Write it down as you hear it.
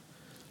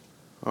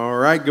All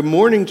right, good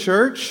morning,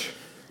 church.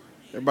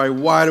 Everybody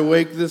wide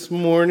awake this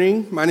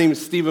morning? My name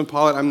is Stephen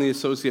Pollitt. I'm the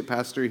associate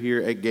pastor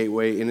here at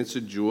Gateway, and it's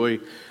a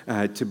joy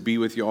to be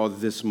with you all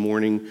this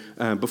morning.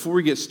 Before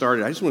we get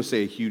started, I just want to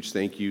say a huge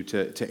thank you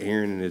to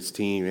Aaron and his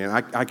team. And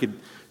I could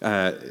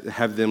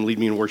have them lead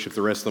me in worship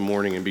the rest of the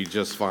morning and be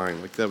just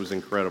fine. Like, that was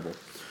incredible.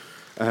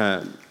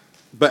 But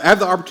I have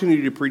the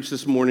opportunity to preach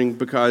this morning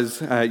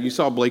because you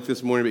saw Blake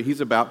this morning, but he's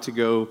about to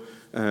go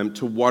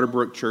to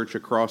Waterbrook Church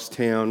across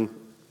town.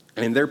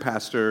 And their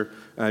pastor,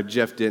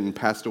 Jeff Denton,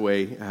 passed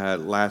away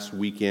last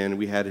weekend.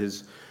 We had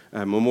his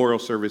memorial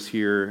service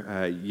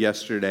here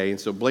yesterday.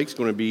 And so Blake's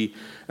going to be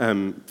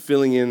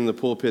filling in the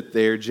pulpit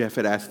there. Jeff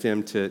had asked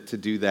him to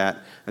do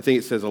that. I think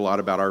it says a lot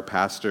about our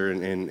pastor,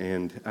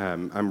 and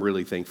I'm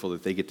really thankful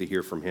that they get to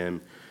hear from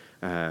him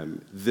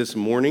this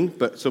morning.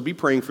 So be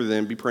praying for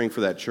them. Be praying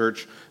for that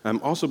church.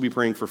 Also be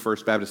praying for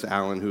First Baptist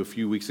Allen, who a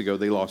few weeks ago,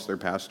 they lost their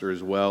pastor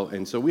as well.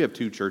 And so we have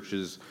two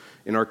churches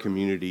in our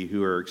community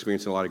who are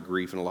experiencing a lot of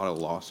grief and a lot of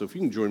loss. So if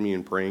you can join me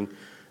in praying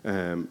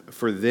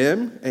for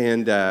them,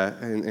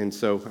 and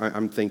so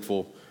I'm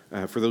thankful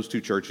for those two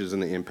churches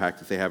and the impact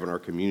that they have in our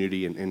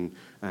community and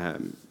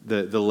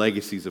the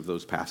legacies of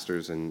those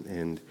pastors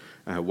and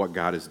what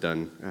God has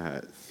done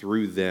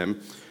through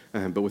them.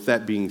 But with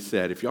that being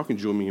said, if y'all can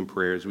join me in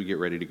prayer as we get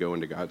ready to go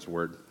into God's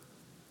Word.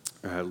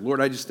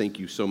 Lord, I just thank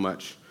you so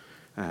much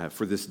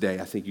for this day.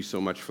 I thank you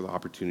so much for the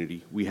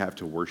opportunity we have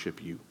to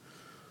worship you.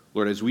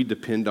 Lord, as we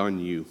depend on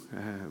you,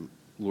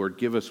 Lord,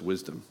 give us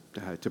wisdom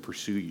to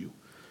pursue you,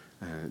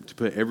 to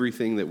put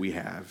everything that we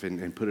have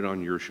and put it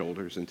on your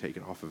shoulders and take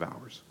it off of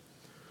ours.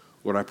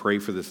 Lord, I pray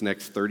for this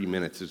next 30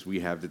 minutes as we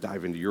have to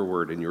dive into your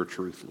word and your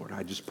truth. Lord,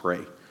 I just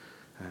pray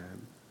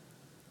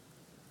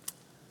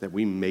that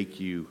we make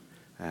you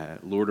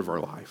Lord of our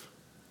life.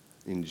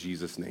 In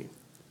Jesus' name,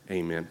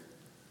 amen.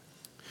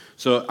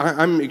 So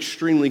I'm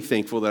extremely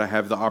thankful that I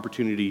have the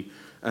opportunity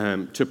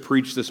to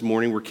preach this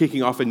morning. We're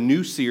kicking off a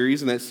new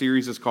series, and that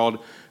series is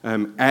called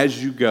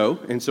As You Go.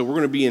 And so we're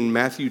going to be in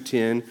Matthew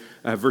 10,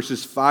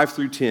 verses 5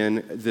 through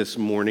 10 this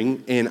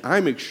morning. And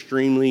I'm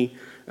extremely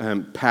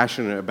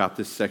passionate about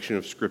this section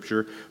of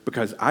Scripture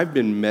because I've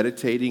been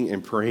meditating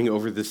and praying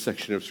over this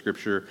section of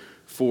Scripture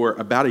for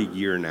about a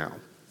year now.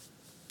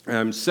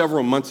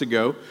 Several months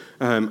ago,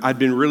 I'd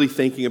been really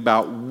thinking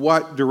about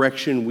what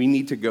direction we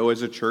need to go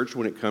as a church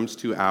when it comes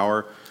to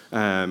our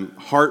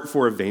heart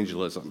for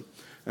evangelism.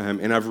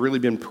 And I've really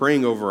been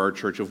praying over our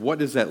church of what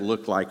does that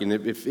look like. And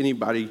if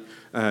anybody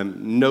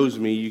knows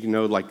me, you can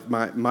know like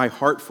my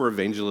heart for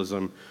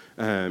evangelism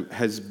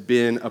has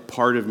been a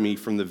part of me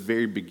from the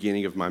very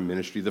beginning of my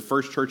ministry. The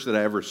first church that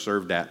I ever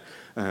served at,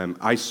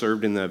 I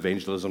served in the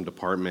evangelism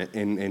department,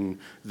 and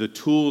the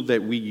tool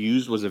that we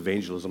used was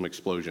Evangelism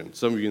Explosion.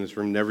 Some of you in this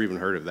room never even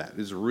heard of that.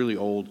 It's a really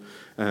old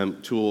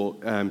tool.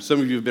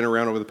 Some of you have been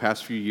around over the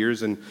past few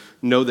years and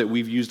know that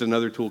we've used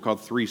another tool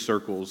called Three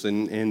Circles,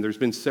 and there's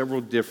been several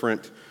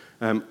different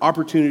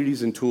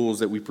opportunities and tools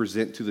that we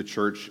present to the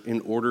church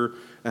in order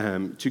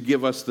to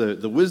give us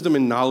the wisdom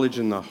and knowledge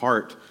and the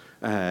heart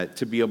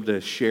to be able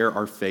to share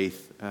our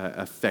faith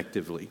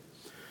effectively.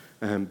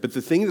 But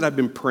the thing that I've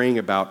been praying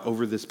about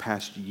over this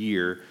past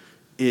year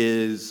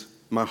is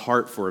my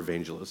heart for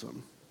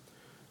evangelism.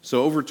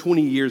 So over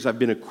 20 years, I've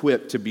been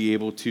equipped to be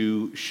able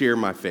to share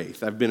my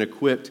faith. I've been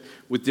equipped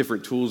with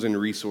different tools and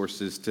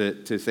resources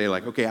to say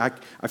like, okay,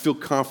 I feel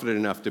confident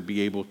enough to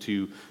be able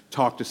to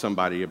talk to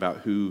somebody about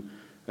who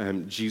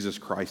Jesus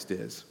Christ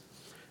is.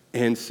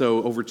 And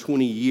so over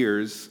 20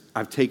 years,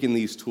 I've taken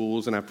these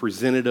tools and I've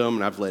presented them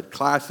and I've led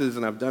classes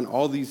and I've done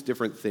all these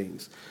different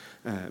things.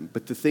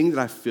 But the thing that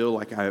I feel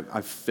like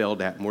I've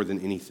failed at more than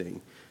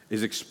anything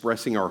is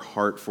expressing our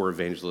heart for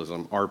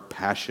evangelism, our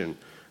passion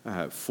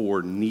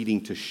for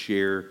needing to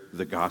share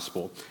the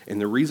gospel.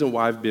 And the reason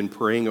why I've been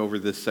praying over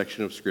this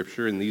section of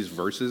Scripture and these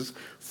verses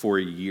for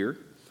a year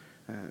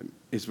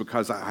is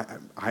because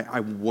I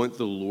want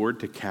the Lord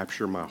to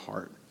capture my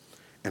heart.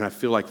 And I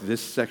feel like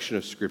this section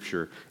of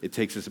Scripture, it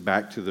takes us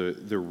back to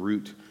the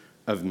root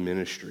of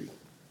ministry.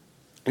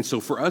 And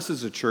so for us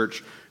as a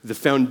church, the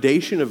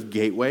foundation of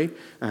Gateway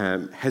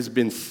has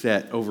been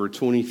set over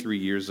 23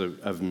 years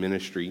of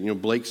ministry. You know,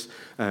 Blake's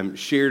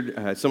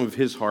shared some of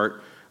his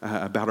heart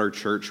about our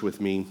church with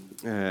me,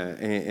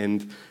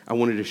 and I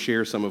wanted to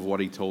share some of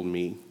what he told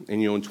me.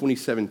 And, you know, in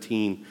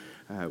 2017,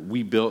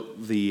 we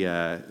built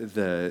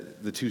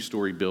the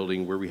two-story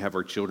building where we have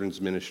our children's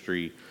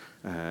ministry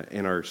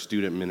and our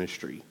student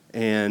ministry.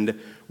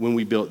 And when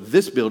we built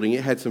this building,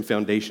 it had some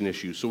foundation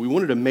issues. So we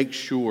wanted to make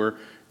sure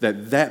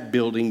that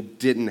building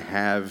didn't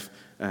have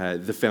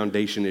the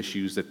foundation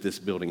issues that this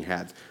building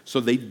had. So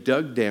they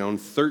dug down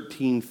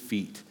 13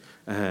 feet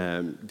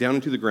down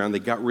into the ground. They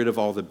got rid of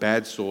all the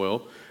bad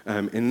soil,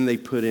 and then they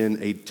put in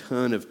a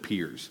ton of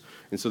piers.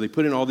 And so they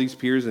put in all these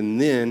piers,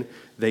 and then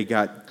they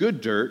got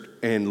good dirt,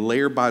 and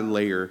layer by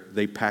layer,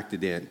 they packed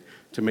it in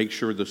to make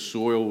sure the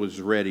soil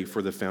was ready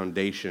for the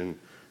foundation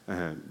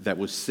that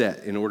was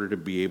set in order to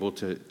be able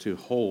to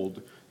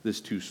hold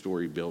this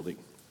two-story building.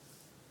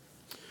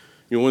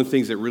 One of the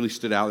things that really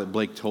stood out that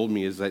Blake told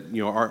me is that,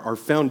 our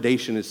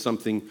foundation is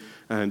something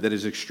that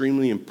is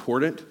extremely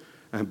important,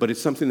 but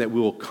it's something that we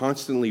will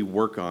constantly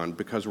work on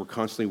because we're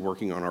constantly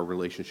working on our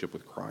relationship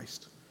with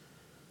Christ.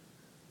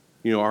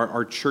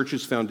 Our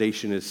church's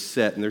foundation is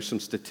set, and there's some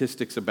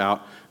statistics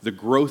about the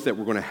growth that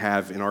we're going to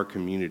have in our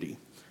community.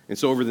 And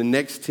so over the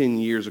next 10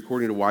 years,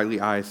 according to Wiley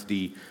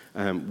ISD,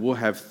 we'll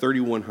have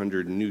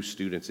 3,100 new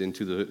students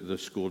into the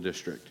school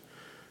district.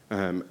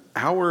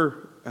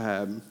 Our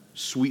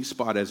sweet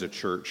spot as a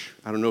church,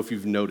 I don't know if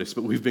you've noticed,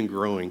 but we've been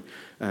growing.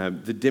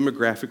 The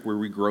demographic where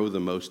we grow the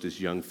most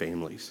is young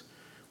families.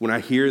 When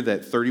I hear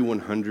that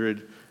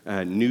 3,100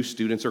 new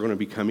students are going to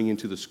be coming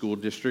into the school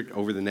district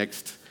over the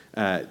next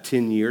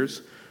 10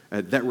 years,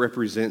 that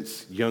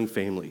represents young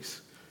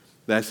families.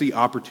 That's the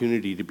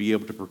opportunity to be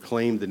able to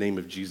proclaim the name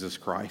of Jesus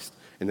Christ,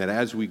 and that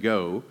as we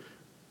go,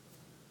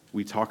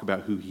 we talk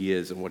about who he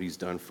is and what he's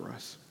done for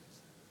us.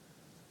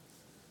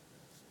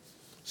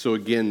 So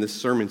again, this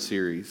sermon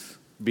series,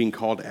 being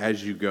called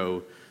As You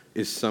Go,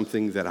 is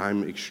something that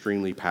I'm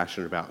extremely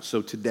passionate about.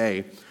 So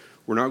today,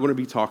 we're not going to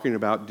be talking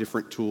about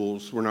different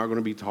tools. We're not going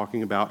to be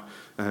talking about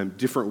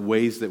different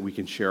ways that we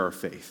can share our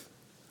faith.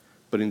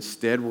 But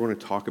instead, we're going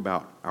to talk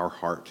about our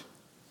heart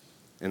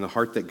and the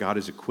heart that God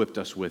has equipped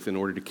us with in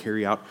order to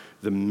carry out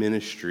the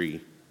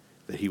ministry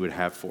that he would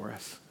have for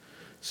us.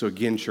 So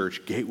again,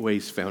 church,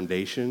 Gateway's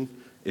foundation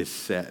is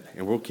set,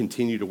 and we'll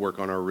continue to work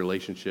on our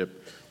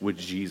relationship with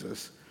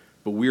Jesus.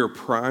 But we are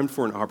primed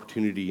for an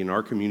opportunity in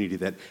our community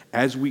that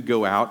as we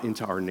go out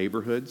into our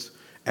neighborhoods,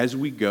 as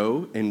we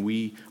go and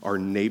we are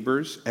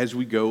neighbors, as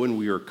we go and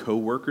we are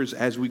co-workers,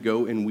 as we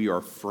go and we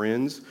are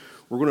friends,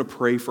 we're going to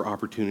pray for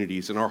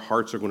opportunities, and our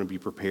hearts are going to be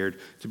prepared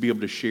to be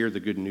able to share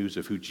the good news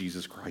of who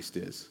Jesus Christ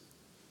is.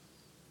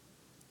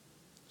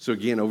 So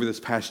again, over this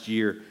past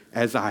year,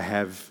 as I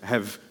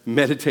have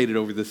meditated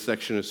over this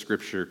section of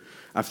Scripture,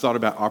 I've thought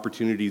about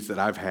opportunities that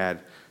I've had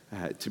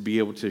to be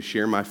able to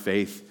share my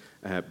faith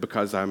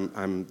because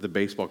I'm the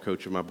baseball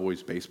coach of my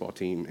boys' baseball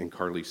team and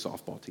Carly's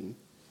softball team.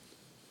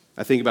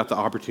 I think about the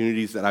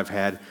opportunities that I've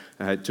had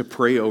to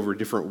pray over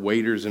different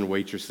waiters and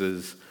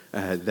waitresses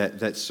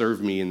that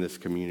serve me in this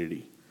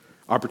community.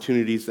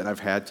 Opportunities that I've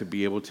had to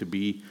be able to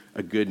be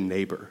a good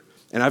neighbor.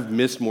 And I've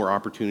missed more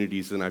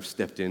opportunities than I've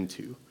stepped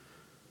into.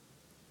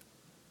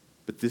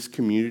 But this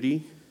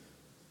community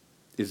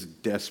is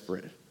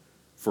desperate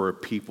for a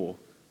people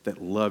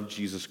that love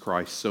Jesus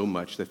Christ so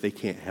much that they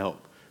can't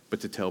help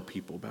but to tell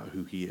people about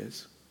who he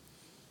is.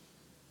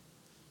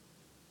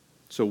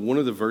 So one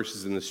of the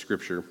verses in the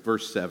scripture,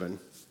 verse 7,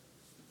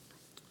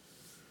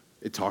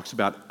 it talks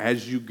about,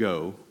 as you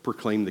go,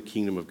 proclaim the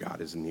kingdom of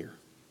God is near.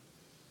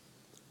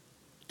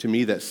 To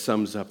me, that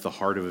sums up the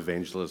heart of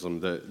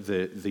evangelism,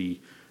 the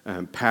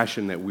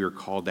passion that we are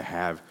called to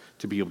have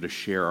to be able to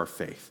share our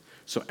faith.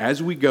 So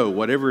as we go,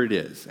 whatever it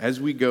is,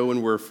 as we go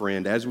and we're a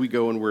friend, as we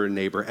go and we're a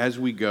neighbor, as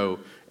we go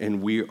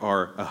and we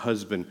are a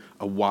husband,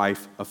 a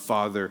wife, a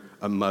father,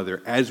 a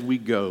mother, as we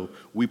go,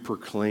 we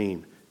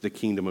proclaim the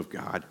kingdom of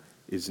God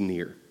is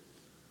near.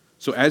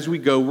 So as we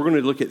go, we're going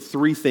to look at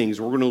three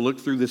things. We're going to look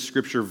through this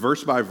scripture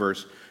verse by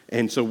verse.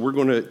 And so we're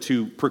going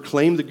to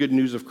proclaim the good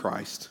news of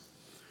Christ.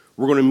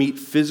 We're going to meet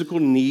physical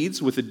needs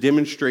with a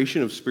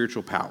demonstration of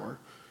spiritual power.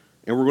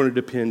 And we're going to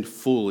depend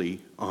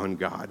fully on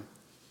God.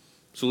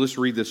 So let's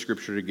read this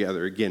scripture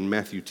together. Again,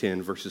 Matthew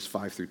 10, verses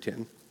 5 through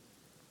 10.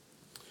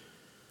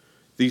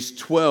 These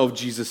 12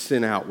 Jesus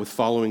sent out with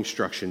following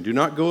instruction. Do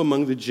not go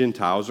among the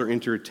Gentiles or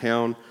enter a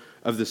town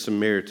of the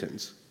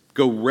Samaritans.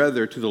 Go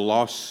rather to the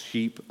lost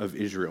sheep of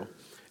Israel.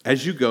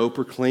 As you go,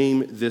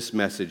 proclaim this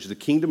message. The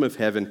kingdom of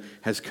heaven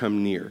has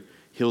come near.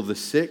 Heal the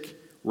sick,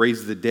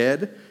 raise the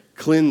dead,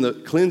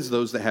 cleanse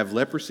those that have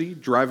leprosy,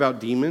 drive out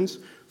demons.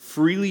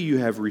 Freely you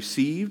have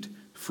received,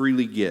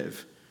 freely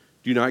give.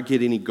 Do not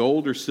get any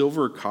gold or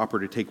silver or copper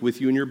to take with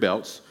you in your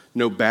belts,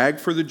 no bag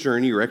for the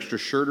journey or extra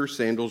shirt or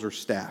sandals or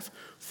staff,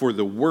 for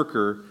the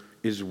worker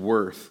is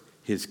worth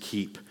his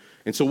keep.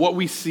 And so what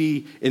we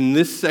see in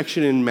this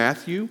section in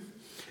Matthew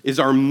is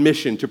our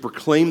mission to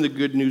proclaim the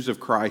good news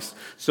of Christ.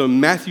 So in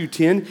Matthew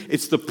 10,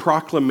 it's the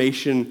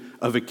proclamation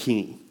of a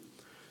king.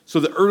 So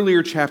the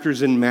earlier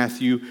chapters in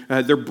Matthew,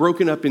 they're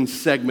broken up in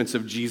segments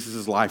of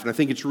Jesus' life. And I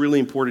think it's really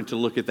important to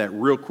look at that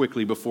real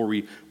quickly before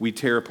we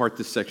tear apart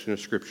this section of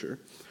Scripture.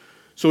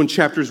 So in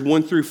chapters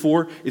 1 through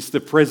 4, it's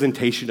the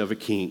presentation of a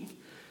king.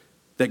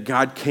 That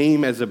God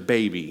came as a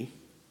baby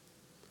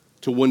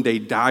to one day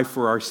die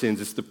for our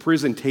sins. It's the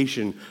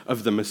presentation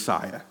of the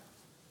Messiah.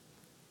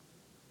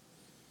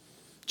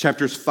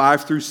 Chapters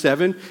 5 through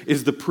 7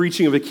 is the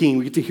preaching of a king.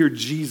 We get to hear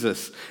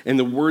Jesus and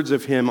the words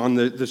of him on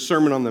the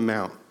Sermon on the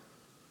Mount.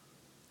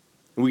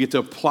 And we get to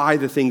apply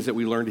the things that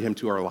we learned to him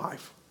to our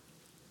life.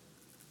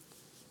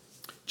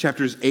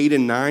 Chapters 8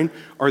 and 9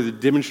 are the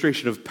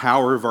demonstration of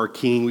power of our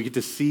king. We get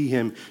to see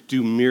him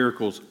do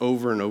miracles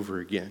over and over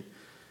again.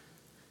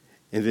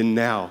 And then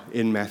now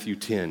in Matthew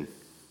 10,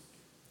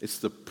 it's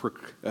the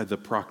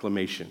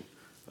proclamation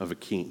of a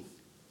king.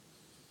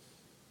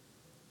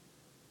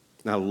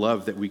 And I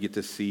love that we get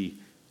to see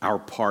our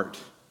part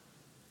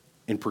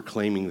in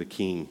proclaiming the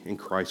King and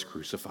Christ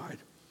crucified.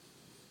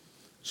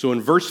 So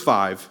in verse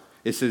 5,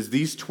 it says,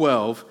 these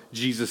 12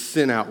 Jesus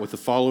sent out with the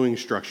following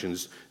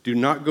instructions: do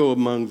not go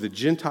among the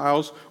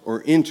Gentiles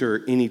or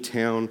enter any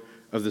town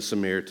of the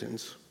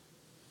Samaritans.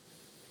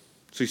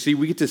 So you see,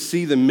 we get to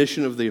see the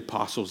mission of the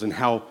apostles and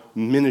how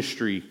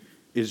ministry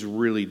is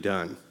really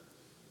done.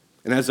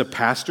 And as a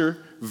pastor,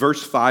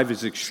 verse 5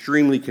 is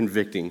extremely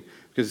convicting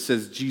because it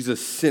says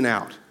Jesus sent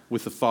out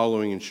with the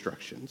following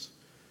instructions.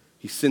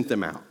 He sent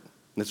them out.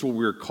 And that's what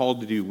we're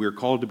called to do. We're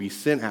called to be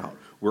sent out.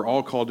 We're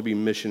all called to be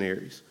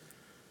missionaries.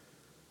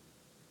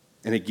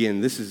 And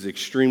again, this is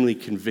extremely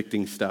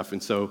convicting stuff.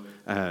 And so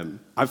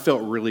I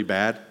felt really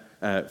bad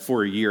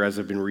for a year as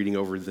I've been reading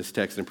over this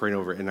text and praying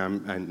over it.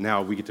 And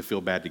now we get to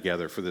feel bad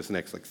together for this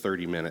next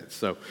 30 minutes.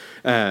 So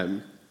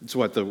it's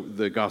what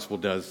the gospel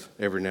does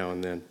every now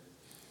and then.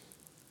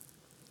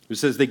 It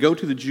says they go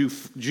to the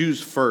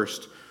Jews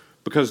first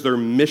because their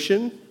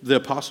mission, the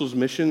apostles'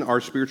 mission, our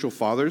spiritual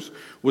fathers,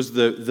 was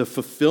the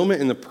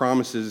fulfillment and the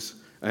promises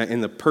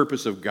and the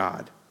purpose of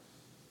God.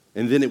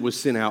 And then it was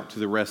sent out to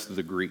the rest of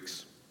the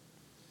Greeks.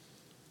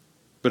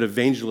 But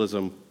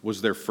evangelism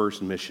was their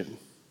first mission.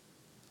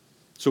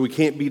 So we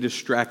can't be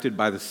distracted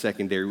by the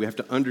secondary. We have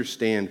to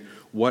understand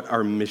what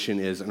our mission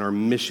is, and our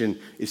mission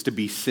is to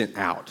be sent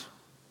out.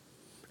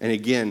 And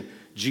again,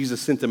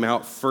 Jesus sent them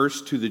out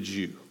first to the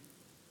Jew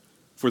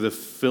for the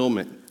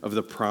fulfillment of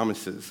the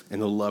promises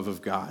and the love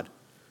of God.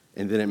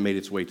 And then it made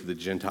its way to the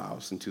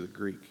Gentiles and to the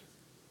Greek.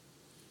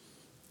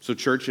 So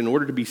church, in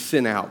order to be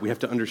sent out, we have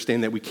to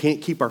understand that we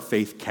can't keep our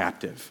faith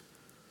captive.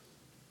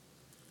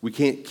 We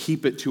can't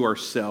keep it to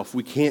ourselves.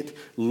 We can't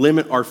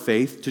limit our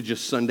faith to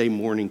just Sunday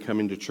morning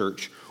coming to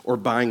church or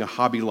buying a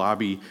Hobby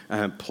Lobby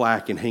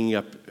plaque and hanging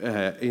up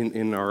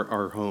in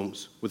our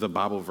homes with a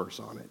Bible verse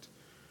on it.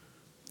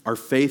 Our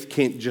faith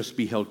can't just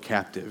be held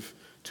captive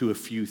to a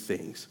few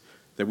things,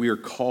 that we are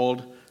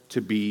called to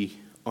be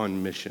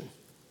on mission.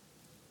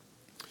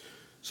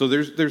 So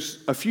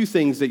there's a few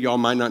things that y'all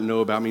might not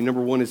know about me.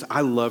 Number one is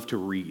I love to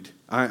read.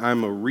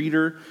 I'm a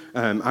reader.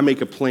 I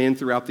make a plan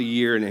throughout the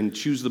year and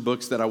choose the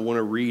books that I want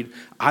to read.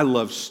 I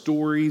love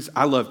stories.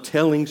 I love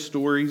telling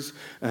stories.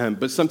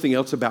 But something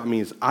else about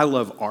me is I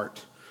love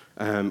art.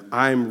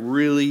 I'm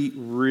really,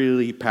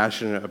 really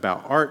passionate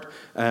about art.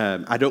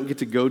 I don't get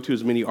to go to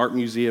as many art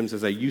museums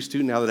as I used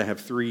to now that I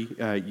have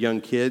 3 young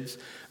kids.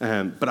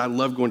 But I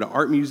love going to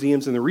art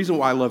museums. And the reason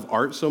why I love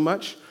art so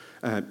much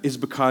is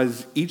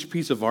because each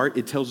piece of art,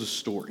 it tells a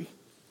story.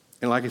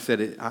 And like I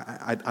said,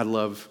 I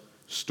love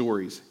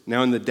stories.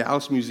 Now, in the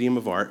Dallas Museum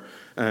of Art,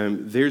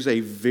 there's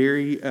a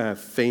very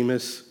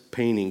famous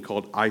painting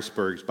called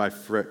Icebergs by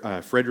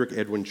Frederick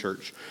Edwin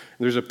Church.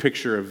 And there's a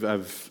picture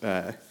of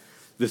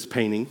this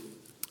painting.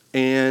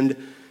 And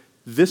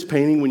this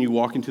painting, when you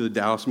walk into the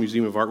Dallas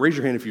Museum of Art, raise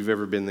your hand if you've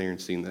ever been there and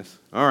seen this.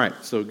 All right,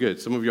 so good.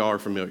 Some of y'all are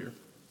familiar.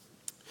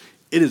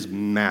 It is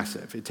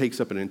massive. It takes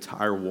up an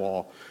entire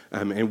wall.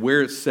 And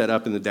where it's set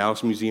up in the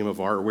Dallas Museum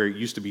of Art, where it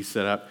used to be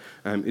set up,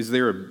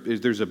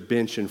 there's a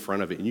bench in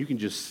front of it. And you can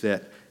just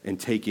sit and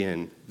take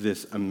in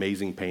this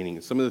amazing painting.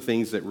 And some of the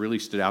things that really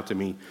stood out to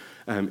me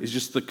is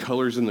just the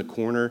colors in the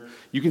corner.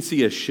 You can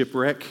see a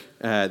shipwreck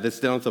that's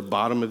down at the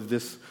bottom of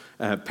this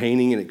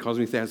painting, and it caused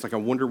me to think, it's like, I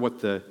wonder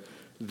what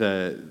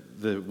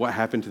what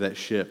happened to that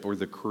ship or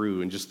the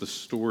crew, and just the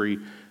story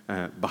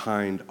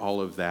behind all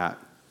of that.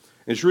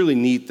 And it's really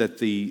neat that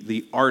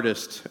the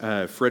artist,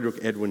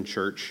 Frederick Edwin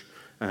Church,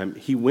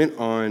 he went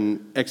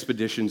on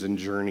expeditions and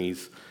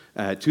journeys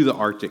to the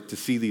Arctic to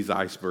see these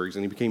icebergs.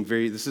 And he became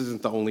this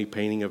isn't the only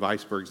painting of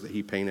icebergs that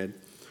he painted.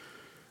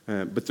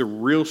 But the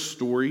real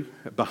story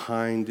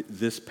behind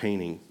this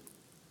painting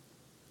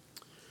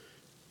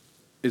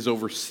is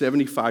over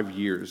 75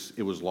 years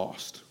it was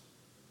lost.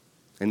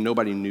 And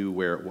nobody knew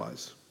where it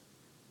was.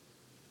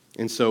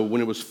 And so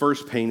when it was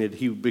first painted,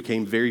 he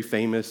became very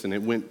famous, and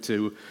it went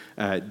to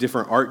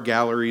different art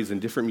galleries and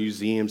different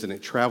museums, and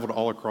it traveled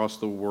all across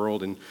the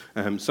world,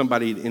 and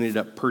somebody ended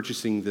up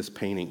purchasing this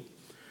painting.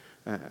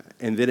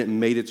 And then it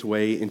made its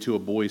way into a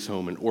boys'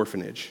 home, an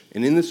orphanage.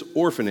 And in this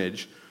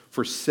orphanage,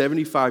 for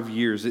 75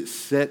 years, it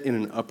sat in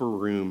an upper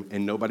room,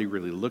 and nobody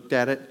really looked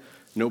at it.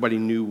 Nobody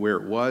knew where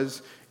it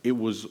was. It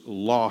was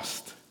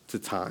lost to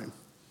time.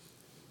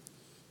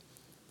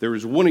 There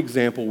was one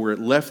example where it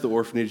left the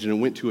orphanage and it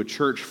went to a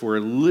church for a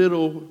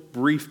little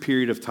brief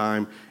period of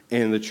time,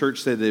 and the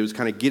church said that it was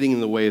kind of getting in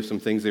the way of some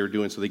things they were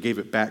doing, so they gave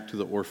it back to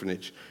the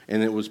orphanage,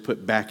 and it was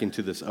put back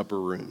into this upper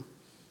room.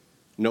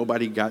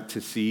 Nobody got to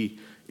see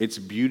its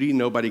beauty.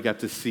 Nobody got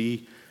to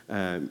see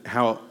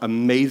how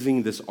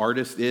amazing this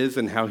artist is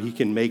and how he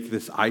can make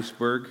this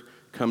iceberg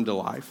come to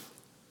life.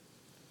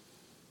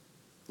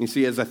 You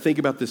see, as I think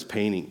about this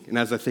painting, and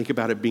as I think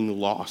about it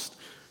being lost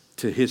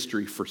to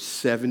history for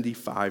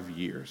 75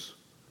 years,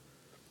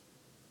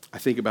 I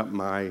think about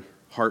my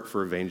heart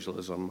for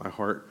evangelism, my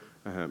heart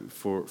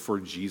for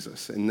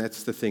Jesus. And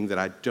that's the thing that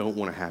I don't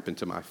want to happen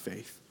to my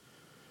faith.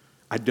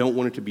 I don't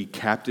want it to be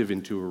captive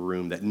into a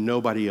room that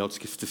nobody else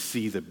gets to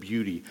see the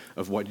beauty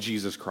of what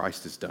Jesus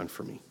Christ has done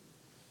for me.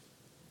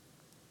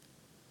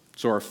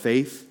 So our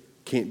faith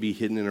can't be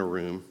hidden in a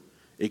room.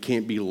 It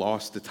can't be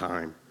lost to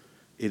time.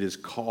 It is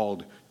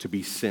called to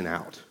be sent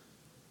out.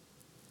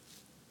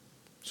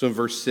 So in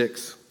verse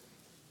 6,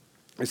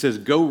 it says,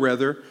 "Go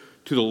rather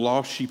to the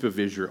lost sheep of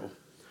Israel."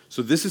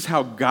 So this is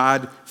how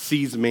God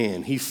sees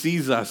man. He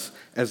sees us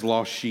as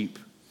lost sheep.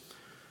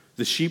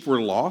 The sheep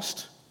were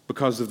lost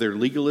because of their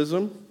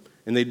legalism,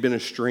 and they'd been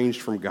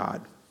estranged from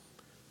God.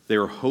 They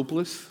were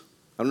hopeless.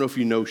 I don't know if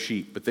you know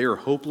sheep, but they are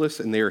hopeless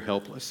and they are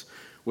helpless.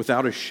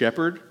 Without a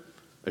shepherd,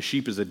 a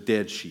sheep is a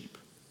dead sheep.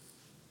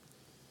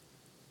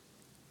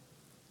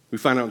 We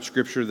find out in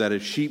Scripture that a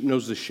sheep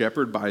knows the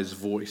shepherd by his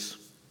voice.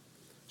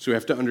 So we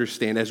have to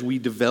understand, as we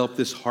develop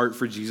this heart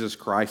for Jesus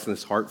Christ and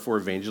this heart for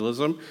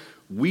evangelism,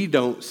 we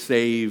don't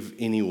save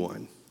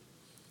anyone.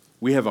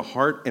 We have a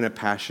heart and a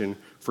passion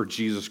for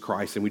Jesus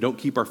Christ, and we don't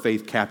keep our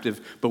faith captive,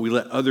 but we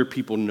let other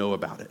people know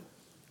about it.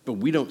 But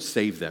we don't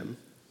save them.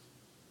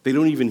 They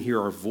don't even hear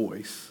our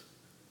voice.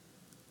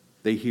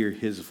 They hear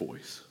his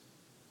voice.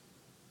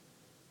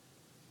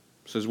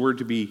 So as we're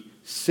to be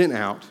sent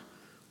out,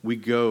 we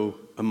go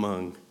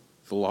among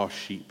the lost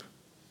sheep.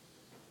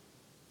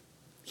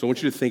 So I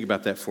want you to think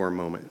about that for a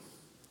moment.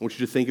 I want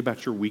you to think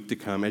about your week to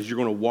come. As you're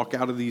going to walk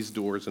out of these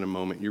doors in a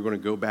moment, you're going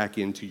to go back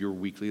into your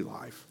weekly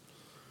life.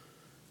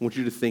 I want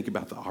you to think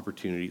about the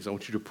opportunities. I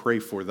want you to pray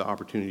for the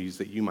opportunities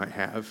that you might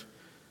have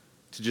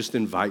to just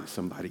invite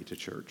somebody to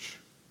church.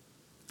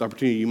 The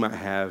opportunity you might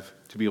have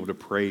to be able to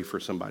pray for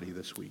somebody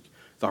this week.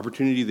 The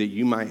opportunity that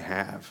you might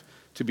have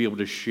to be able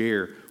to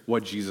share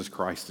what Jesus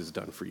Christ has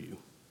done for you.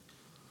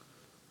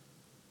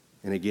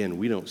 And again,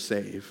 we don't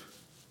save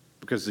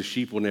because the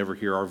sheep will never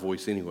hear our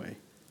voice anyway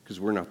because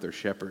we're not their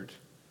shepherd.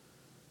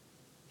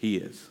 He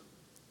is.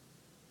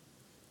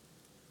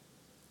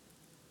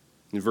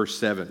 In verse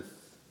 7,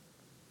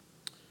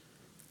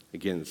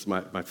 again, it's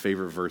my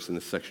favorite verse in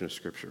this section of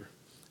Scripture.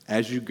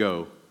 "As you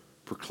go,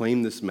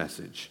 proclaim this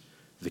message.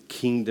 The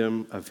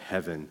kingdom of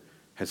heaven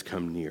has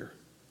come near."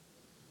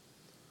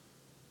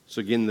 So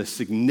again, the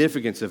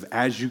significance of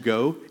 "as you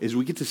go" is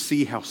we get to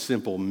see how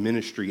simple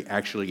ministry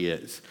actually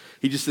is.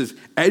 He just says,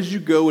 as you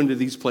go into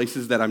these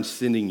places that I'm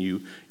sending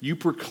you, you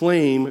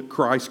proclaim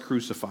Christ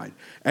crucified.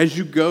 As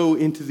you go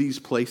into these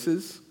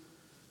places,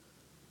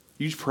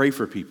 you just pray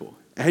for people.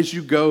 As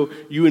you go,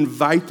 you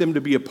invite them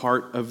to be a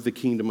part of the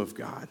kingdom of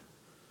God.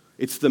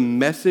 It's the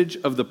message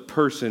of the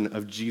person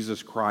of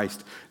Jesus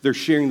Christ. They're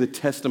sharing the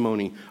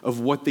testimony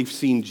of what they've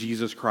seen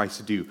Jesus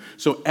Christ do.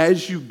 So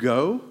as you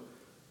go,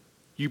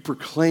 you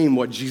proclaim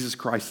what Jesus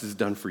Christ has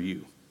done for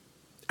you.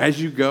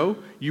 As you go,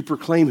 you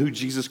proclaim who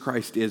Jesus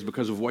Christ is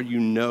because of what you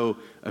know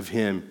of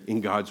him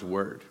in God's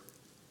word.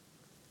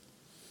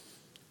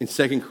 In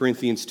 2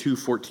 Corinthians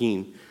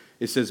 2:14,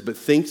 it says, "But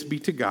thanks be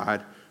to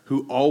God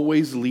who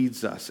always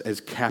leads us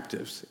as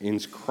captives in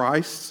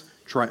Christ's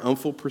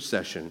triumphal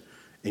procession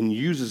and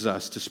uses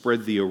us to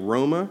spread the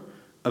aroma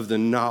of the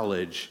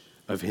knowledge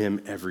of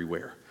him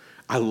everywhere."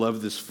 I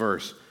love this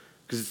verse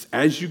because it's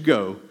as you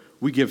go,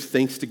 we give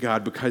thanks to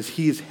God because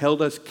he has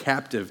held us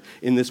captive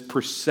in this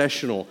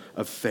processional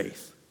of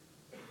faith.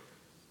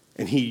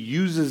 And he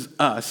uses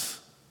us,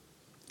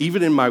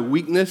 even in my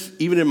weakness,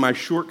 even in my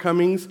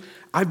shortcomings.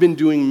 I've been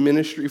doing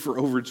ministry for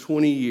over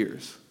 20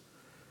 years.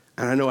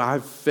 And I know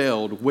I've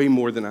failed way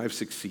more than I've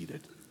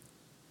succeeded.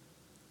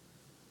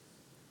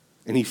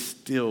 And he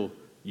still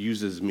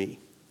uses me.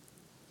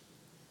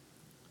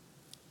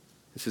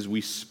 It says,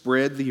 we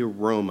spread the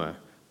aroma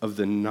of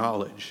the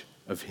knowledge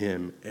of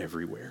him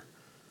everywhere.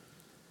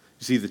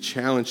 You see, the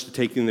challenge to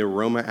taking the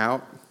aroma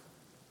out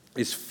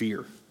is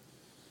fear.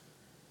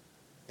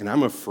 And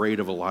I'm afraid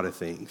of a lot of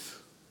things.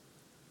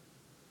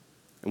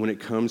 And when it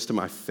comes to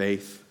my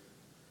faith,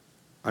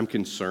 I'm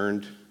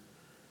concerned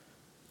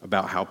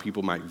about how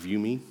people might view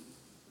me.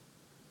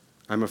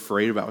 I'm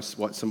afraid about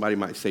what somebody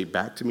might say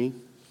back to me.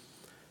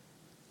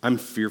 I'm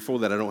fearful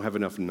that I don't have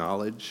enough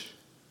knowledge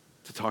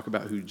to talk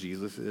about who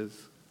Jesus is.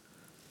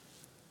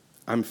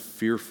 I'm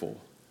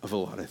fearful of a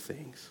lot of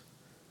things.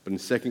 But in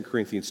 2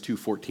 Corinthians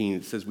 2:14,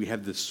 it says we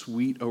have this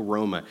sweet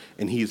aroma,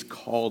 and he's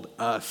called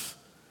us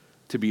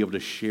to be able to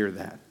share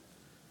that,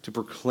 to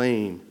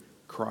proclaim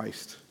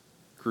Christ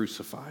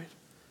crucified.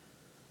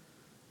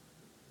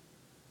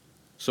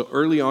 So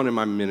early on in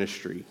my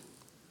ministry,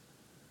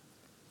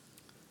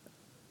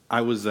 I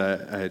was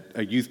a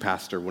youth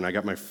pastor when I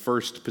got my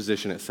first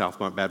position at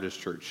Southmont Baptist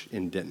Church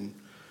in Denton.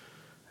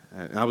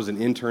 I was an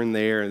intern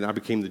there, and I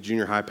became the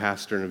junior high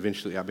pastor, and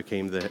eventually I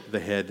became the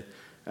head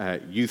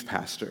youth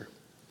pastor.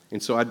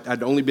 And so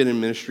I'd only been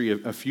in ministry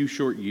a few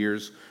short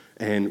years,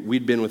 and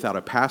we'd been without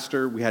a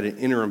pastor. We had an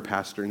interim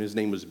pastor, and his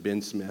name was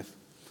Ben Smith.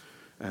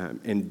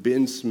 And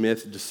Ben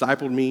Smith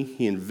discipled me.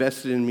 He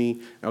invested in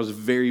me. I was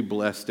very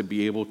blessed to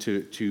be able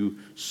to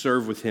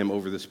serve with him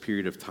over this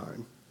period of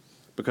time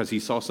because he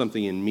saw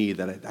something in me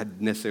that I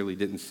necessarily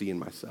didn't see in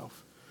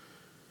myself.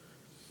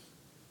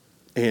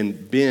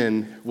 And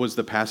Ben was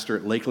the pastor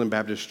at Lakeland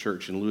Baptist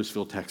Church in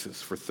Lewisville,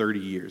 Texas for 30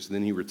 years. And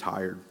then he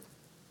retired.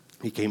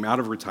 He came out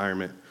of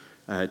retirement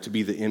to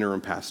be the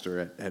interim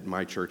pastor at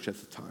my church at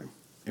the time.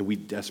 And we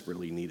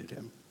desperately needed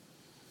him.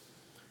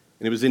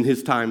 And it was in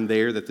his time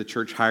there that the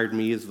church hired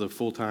me as the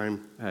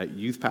full-time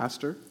youth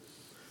pastor.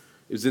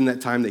 It was in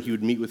that time that he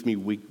would meet with me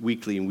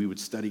weekly and we would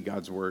study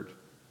God's word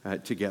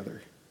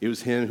together. It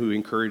was him who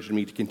encouraged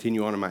me to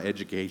continue on in my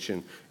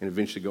education and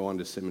eventually go on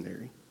to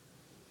seminary.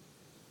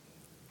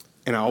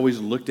 And I always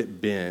looked at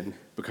Ben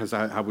because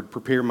I would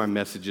prepare my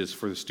messages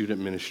for the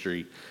student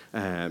ministry,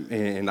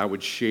 and I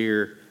would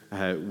share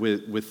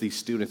with these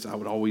students. I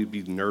would always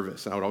be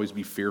nervous, and I would always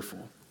be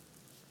fearful.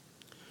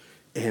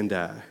 And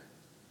I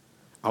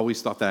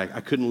always thought that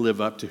I couldn't live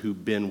up to who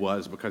Ben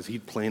was because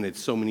he'd planted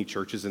so many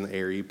churches in the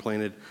area. He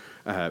planted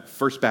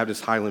First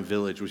Baptist Highland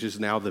Village, which is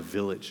now The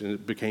Village, and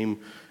it became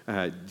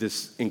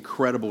this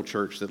incredible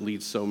church that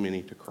leads so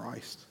many to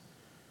Christ.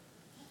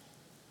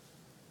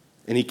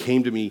 And he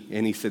came to me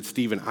and he said,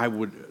 Stephen, I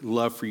would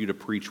love for you to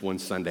preach one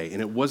Sunday.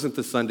 And it wasn't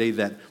the Sunday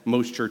that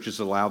most churches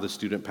allow the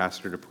student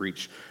pastor to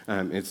preach.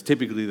 It's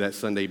typically that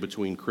Sunday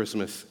between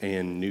Christmas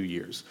and New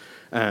Year's.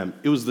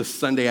 It was the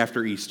Sunday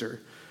after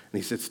Easter. And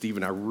he said,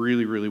 Stephen, I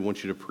really, really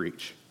want you to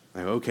preach.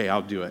 I go, okay,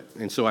 I'll do it.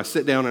 And so I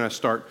sit down and I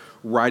start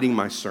writing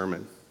my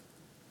sermon.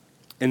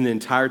 And the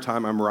entire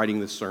time I'm writing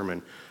this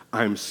sermon,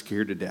 I'm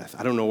scared to death.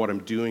 I don't know what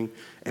I'm doing,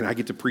 and I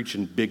get to preach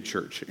in Big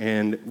Church.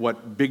 And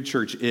what Big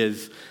Church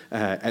is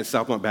at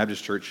Southmont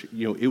Baptist Church,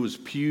 it was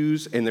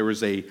pews, and there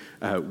was a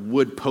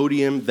wood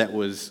podium that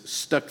was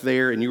stuck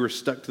there, and you were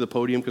stuck to the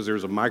podium because there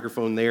was a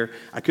microphone there.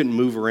 I couldn't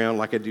move around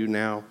like I do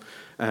now,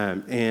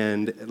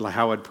 and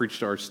how I'd preach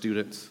to our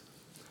students.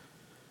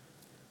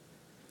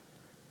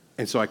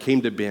 And so I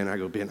came to Ben. I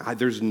go, Ben,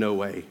 there's no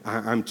way.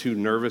 I'm too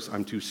nervous.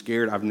 I'm too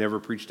scared. I've never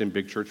preached in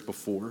Big Church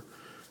before.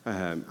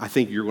 I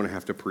think you're going to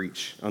have to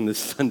preach on this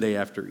Sunday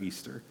after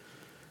Easter.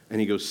 And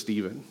he goes,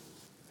 Stephen,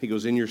 he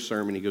goes, in your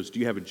sermon, he goes,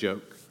 do you have a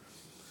joke?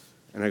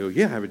 And I go,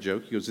 yeah, I have a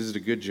joke. He goes, is it a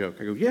good joke?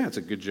 I go, yeah, it's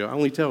a good joke. I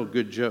only tell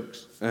good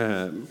jokes.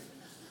 And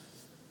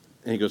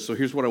he goes, so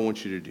here's what I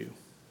want you to do.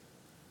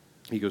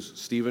 He goes,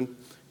 Stephen,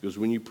 he goes,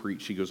 when you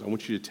preach, he goes, I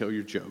want you to tell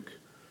your joke.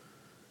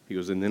 He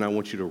goes, and then I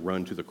want you to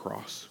run to the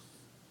cross.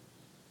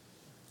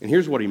 And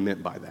here's what he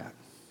meant by that.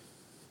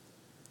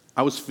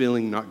 I was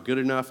feeling not good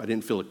enough. I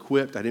didn't feel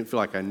equipped. I didn't feel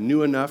like I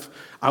knew enough.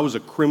 I was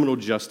a criminal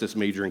justice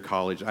major in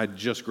college. I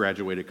just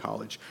graduated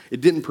college.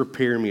 It didn't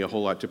prepare me a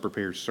whole lot to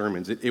prepare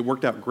sermons. It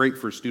worked out great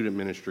for student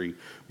ministry,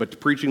 but to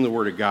preaching the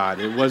Word of God,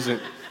 it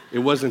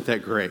wasn't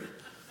that great.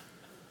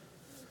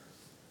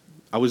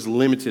 I was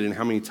limited in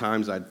how many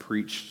times I'd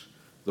preached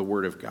the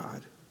Word of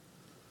God.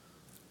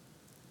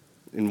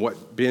 And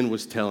what Ben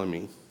was telling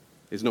me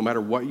is no matter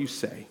what you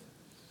say,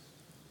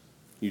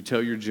 you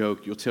tell your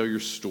joke, you'll tell your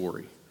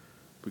story,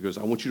 because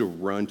I want you to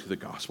run to the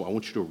gospel. I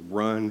want you to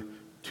run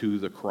to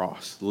the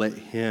cross. Let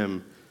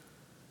him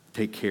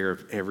take care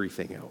of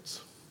everything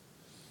else.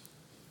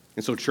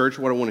 And so, church,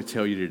 what I want to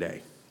tell you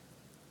today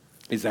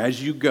is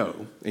as you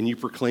go and you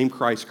proclaim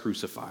Christ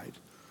crucified,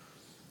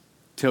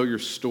 tell your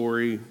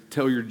story,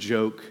 tell your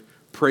joke,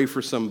 pray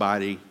for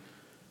somebody,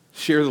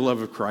 share the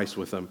love of Christ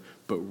with them,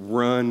 but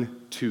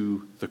run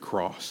to the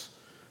cross.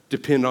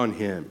 Depend on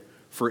him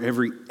for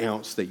every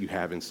ounce that you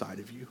have inside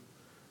of you.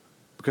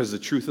 Because the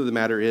truth of the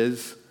matter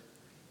is,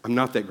 I'm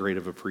not that great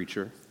of a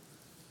preacher.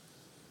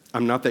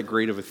 I'm not that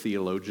great of a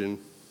theologian.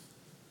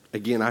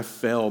 Again, I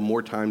fail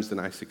more times than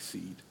I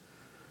succeed.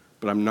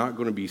 But I'm not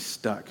going to be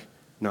stuck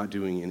not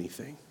doing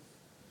anything.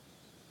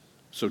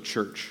 So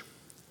church,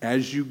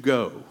 as you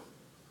go,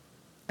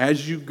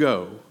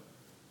 do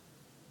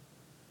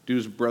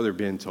as Brother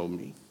Ben told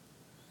me.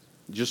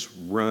 Just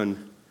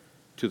run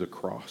to the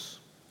cross.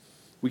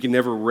 We can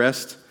never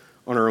rest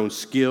on our own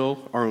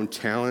skill, our own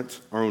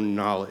talent, our own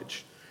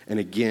knowledge. And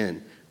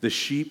again, the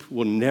sheep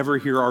will never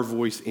hear our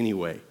voice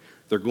anyway.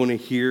 They're going to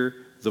hear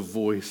the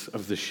voice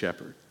of the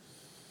shepherd.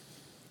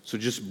 So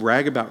just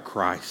brag about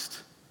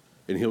Christ,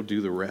 and he'll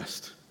do the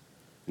rest.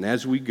 And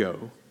as we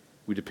go,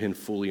 we depend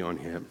fully on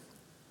him.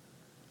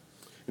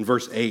 In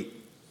verse 8,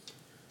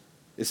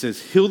 it says,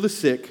 heal the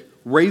sick,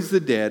 raise the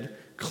dead,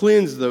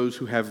 cleanse those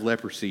who have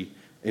leprosy,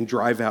 and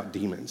drive out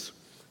demons.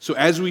 So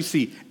as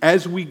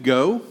we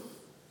go,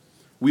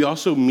 we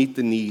also meet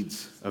the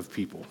needs of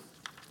people.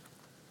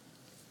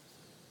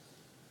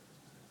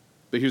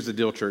 But here's the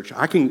deal, church.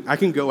 I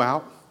can go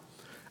out.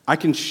 I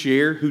can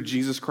share who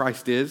Jesus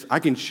Christ is. I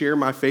can share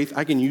my faith.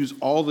 I can use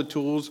all the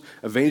tools,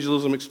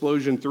 evangelism,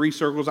 explosion, 3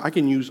 circles. I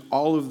can use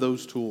all of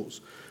those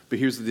tools. But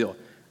here's the deal.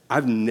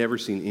 I've never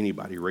seen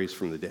anybody raised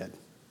from the dead.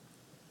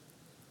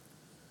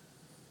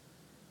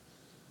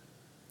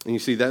 And you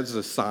see, that's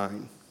a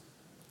sign.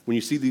 When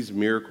you see these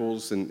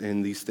miracles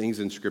and these things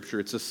in Scripture,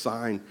 it's a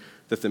sign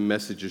that the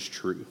message is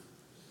true.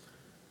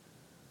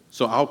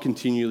 So I'll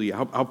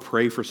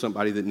pray for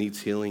somebody that needs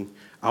healing.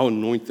 I'll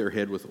anoint their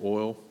head with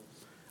oil.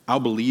 I'll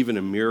believe in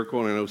a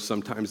miracle, and I know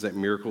sometimes that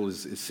miracle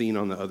is seen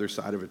on the other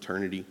side of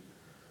eternity.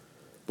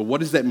 But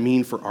what does that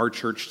mean for our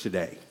church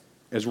today?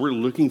 As we're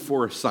looking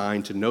for a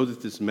sign to know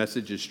that this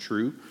message is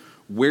true,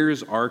 where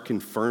is our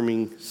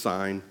confirming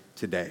sign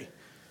today?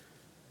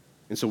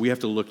 And so we have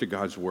to look to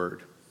God's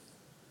word.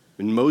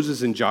 And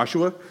Moses and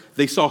Joshua,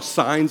 they saw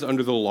signs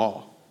under the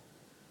law.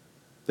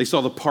 They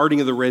saw the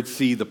parting of the Red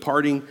Sea, the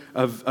parting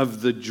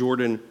of the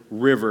Jordan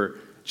River.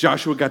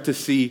 Joshua got to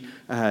see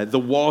the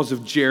walls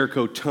of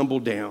Jericho tumble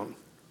down,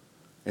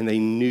 and they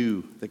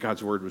knew that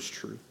God's word was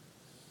true.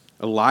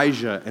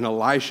 Elijah and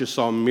Elisha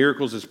saw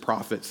miracles as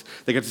prophets.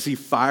 They got to see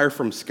fire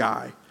from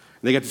sky.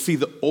 They got to see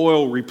the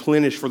oil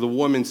replenished for the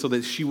woman so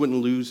that she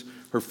wouldn't lose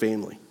her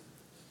family.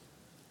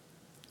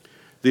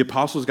 The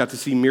apostles got to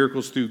see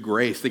miracles through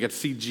grace. They got to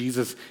see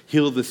Jesus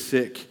heal the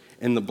sick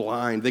and the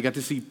blind. They got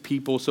to see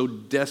people so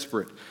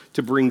desperate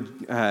to bring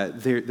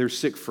their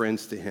sick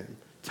friends to him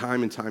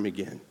time and time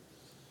again.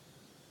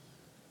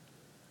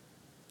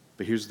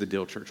 But here's the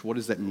deal, church. What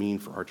does that mean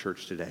for our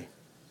church today?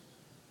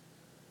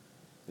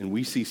 And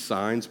we see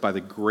signs by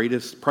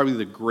probably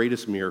the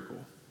greatest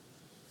miracle,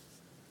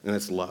 and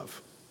that's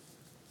love.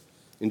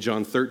 In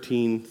John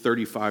 13,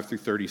 35 through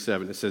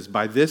 37, it says,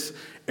 "By this,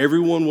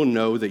 everyone will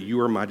know that you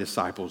are my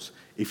disciples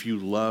if you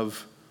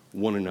love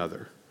one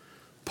another."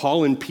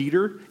 Paul and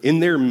Peter, in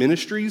their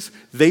ministries,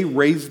 they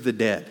raised the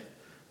dead.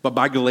 But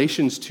by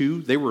Galatians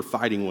 2, they were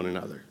fighting one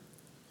another.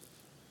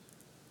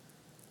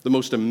 The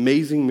most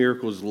amazing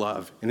miracle is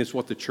love, and it's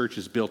what the church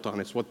is built on.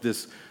 It's what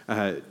this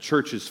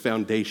church's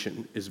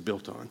foundation is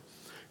built on.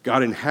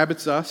 God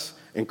inhabits us,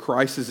 and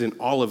Christ is in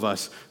all of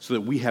us so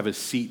that we have a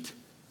seat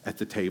at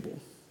the table.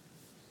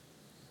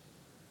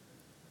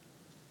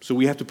 So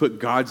we have to put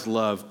God's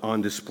love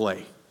on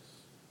display.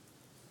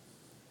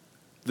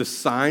 The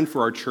sign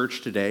for our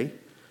church today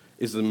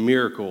is the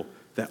miracle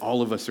that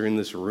all of us are in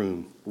this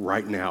room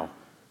right now,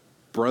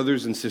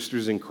 brothers and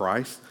sisters in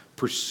Christ,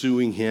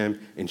 pursuing him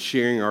and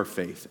sharing our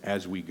faith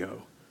as we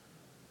go.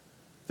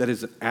 That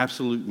is an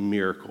absolute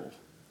miracle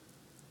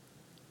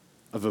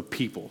of a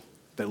people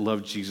that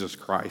love Jesus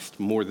Christ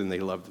more than they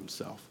love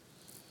themselves.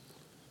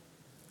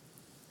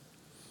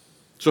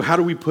 So how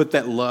do we put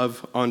that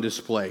love on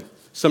display?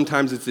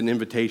 Sometimes it's an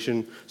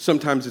invitation,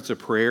 sometimes it's a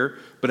prayer,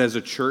 but as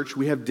a church,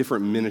 we have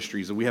different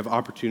ministries and we have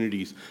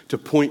opportunities to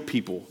point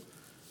people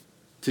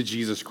to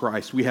Jesus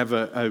Christ. We have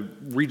a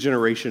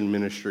regeneration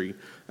ministry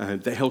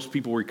that helps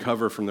people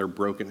recover from their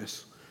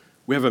brokenness.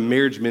 We have a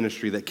marriage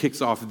ministry that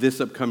kicks off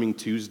this upcoming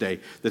Tuesday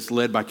that's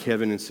led by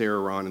Kevin and Sarah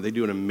Ron, and they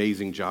do an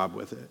amazing job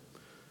with it.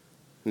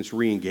 And it's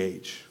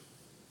Reengage.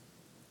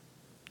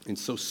 And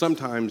so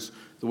sometimes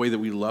the way that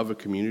we love a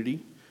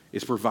community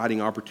is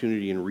providing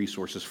opportunity and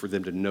resources for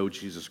them to know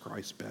Jesus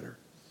Christ better.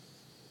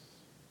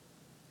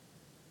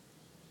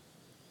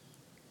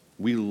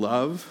 We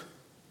love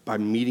by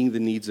meeting the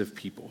needs of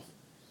people.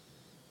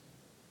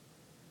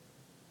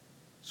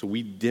 So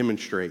we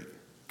demonstrate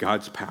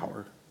God's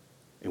power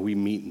and we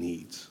meet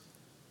needs.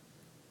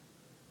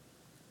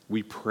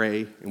 We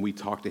pray and we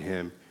talk to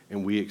him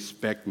and we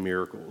expect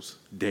miracles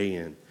day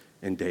in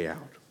and day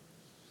out.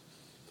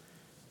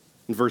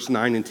 In verse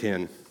 9 and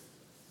 10, it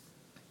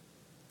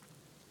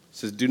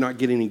says, "Do not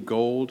get any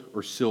gold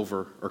or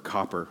silver or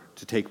copper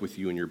to take with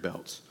you in your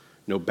belts.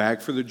 No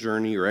bag for the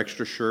journey or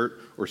extra shirt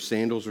or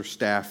sandals or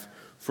staff,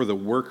 for the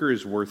worker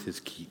is worth his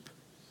keep."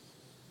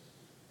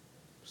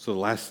 So the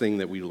last thing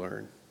that we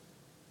learn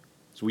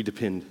is we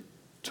depend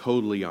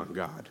totally on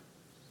God.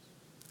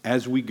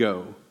 As we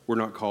go, we're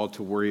not called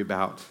to worry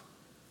about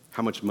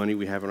how much money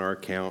we have in our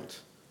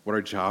account, what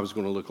our job is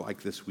going to look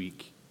like this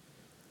week.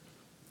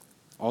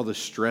 All the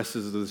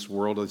stresses of this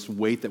world, this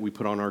weight that we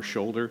put on our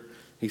shoulder,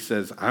 he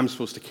says, I'm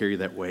supposed to carry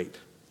that weight.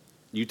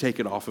 You take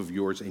it off of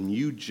yours and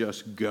you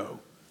just go.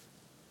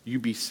 You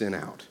be sent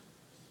out.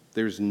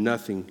 There's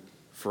nothing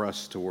for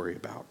us to worry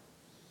about.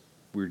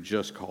 We're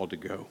just called to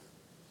go.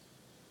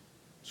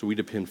 So we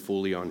depend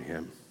fully on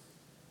him.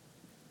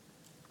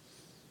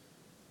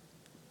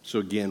 So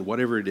again,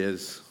 whatever it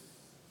is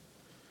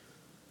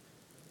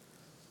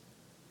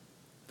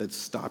that's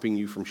stopping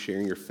you from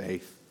sharing your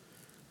faith,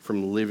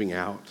 from living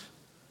out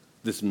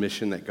this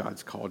mission that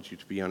God's called you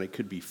to be on, it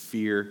could be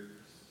fear,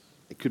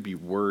 it could be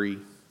worry,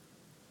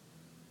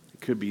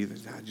 it could be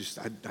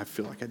that I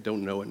feel like I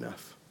don't know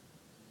enough.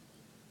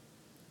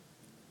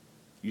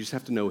 You just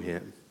have to know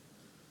him.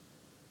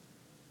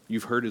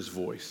 You've heard his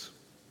voice.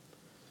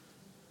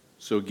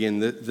 So again,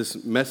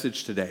 this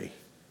message today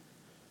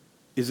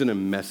isn't a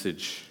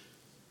message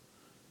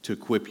to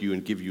equip you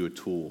and give you a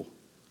tool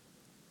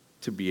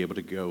to be able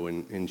to go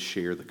and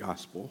share the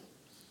gospel.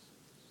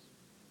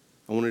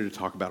 I wanted to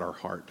talk about our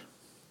heart.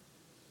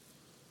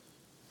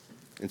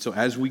 And so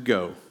as we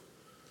go,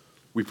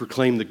 we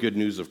proclaim the good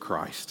news of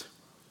Christ.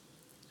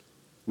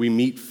 We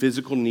meet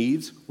physical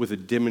needs with a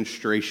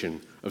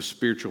demonstration of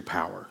spiritual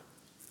power.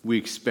 We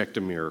expect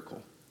a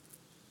miracle.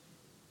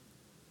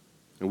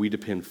 And we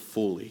depend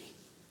fully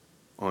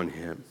on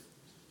him.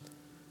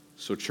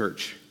 So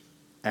church,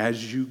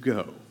 as you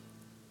go,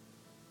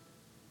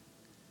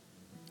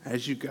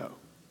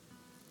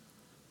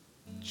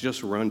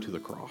 just run to the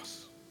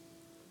cross.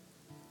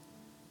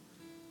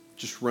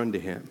 Just run to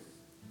him.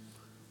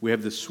 We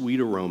have this sweet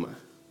aroma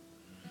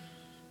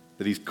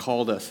that he's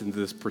called us into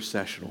this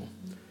processional,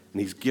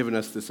 and he's given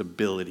us this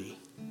ability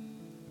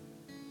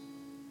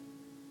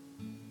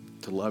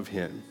to love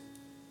him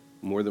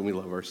more than we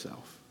love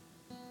ourselves.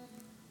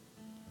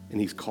 And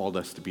he's called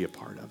us to be a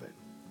part of it.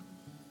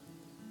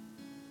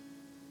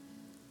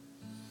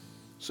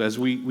 So as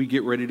we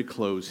get ready to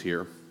close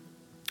here,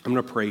 I'm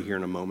going to pray here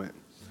in a moment,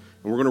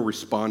 and we're going to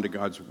respond to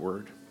God's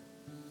word.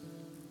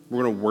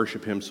 We're going to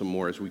worship him some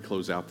more as we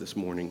close out this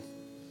morning.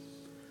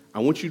 I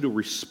want you to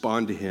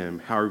respond to him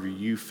however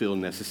you feel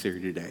necessary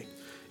today.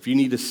 If you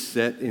need to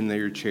sit in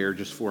your chair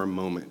just for a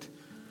moment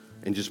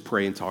and just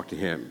pray and talk to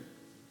him,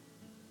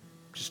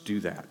 just do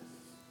that.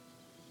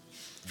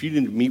 If you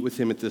didn't meet with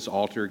him at this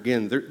altar,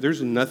 again,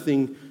 there's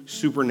nothing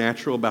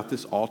supernatural about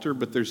this altar,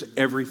 but there's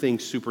everything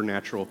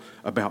supernatural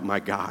about my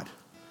God.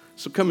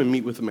 So come and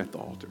meet with him at the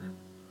altar.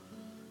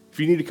 If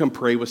you need to come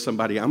pray with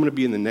somebody, I'm going to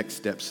be in the Next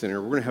Step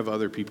Center. We're going to have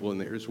other people in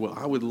there as well.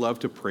 I would love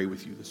to pray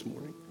with you this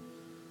morning.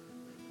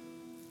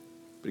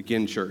 But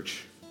again,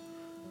 church,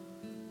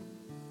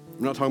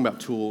 I'm not talking about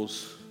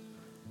tools.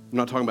 I'm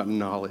not talking about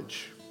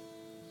knowledge.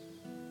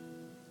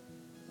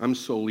 I'm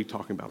solely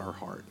talking about our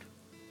heart.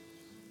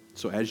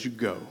 So as you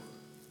go,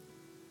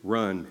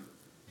 run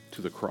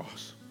to the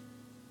cross.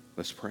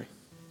 Let's pray.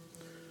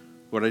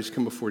 Lord, I just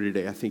come before you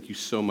today. I thank you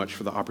so much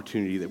for the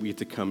opportunity that we get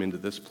to come into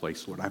this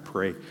place. Lord, I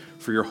pray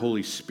for your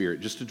Holy Spirit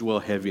just to dwell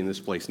heavy in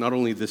this place, not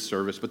only this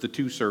service, but the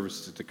 2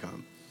 services to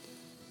come.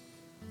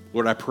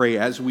 Lord, I pray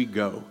as we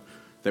go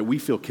that we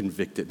feel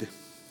convicted.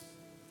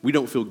 We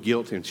don't feel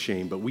guilt and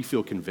shame, but we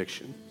feel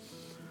conviction.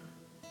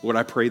 Lord,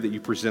 I pray that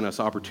you present us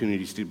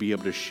opportunities to be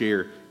able to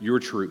share your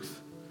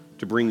truth,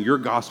 to bring your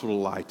gospel to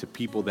light to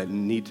people that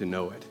need to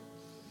know it.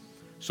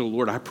 So,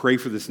 Lord, I pray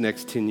for this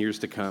next 10 years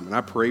to come, and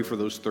I pray for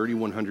those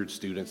 3,100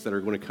 students that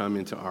are going to come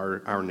into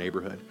our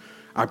neighborhood.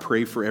 I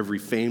pray for every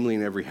family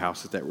and every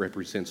house that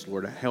represents,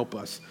 Lord. Help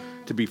us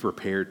to be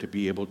prepared to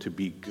be able to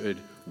be good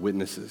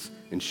witnesses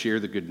and share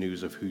the good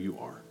news of who you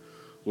are.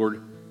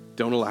 Lord,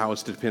 don't allow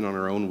us to depend on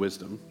our own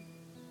wisdom,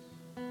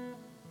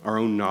 our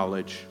own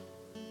knowledge,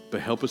 but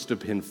help us to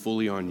depend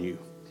fully on you.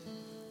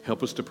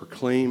 Help us to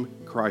proclaim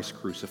Christ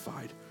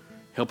crucified.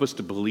 Help us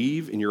to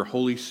believe in your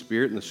Holy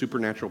Spirit and the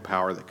supernatural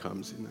power that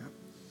comes in that.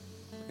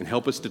 And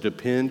help us to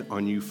depend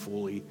on you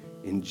fully.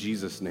 In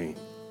Jesus' name,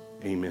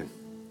 amen.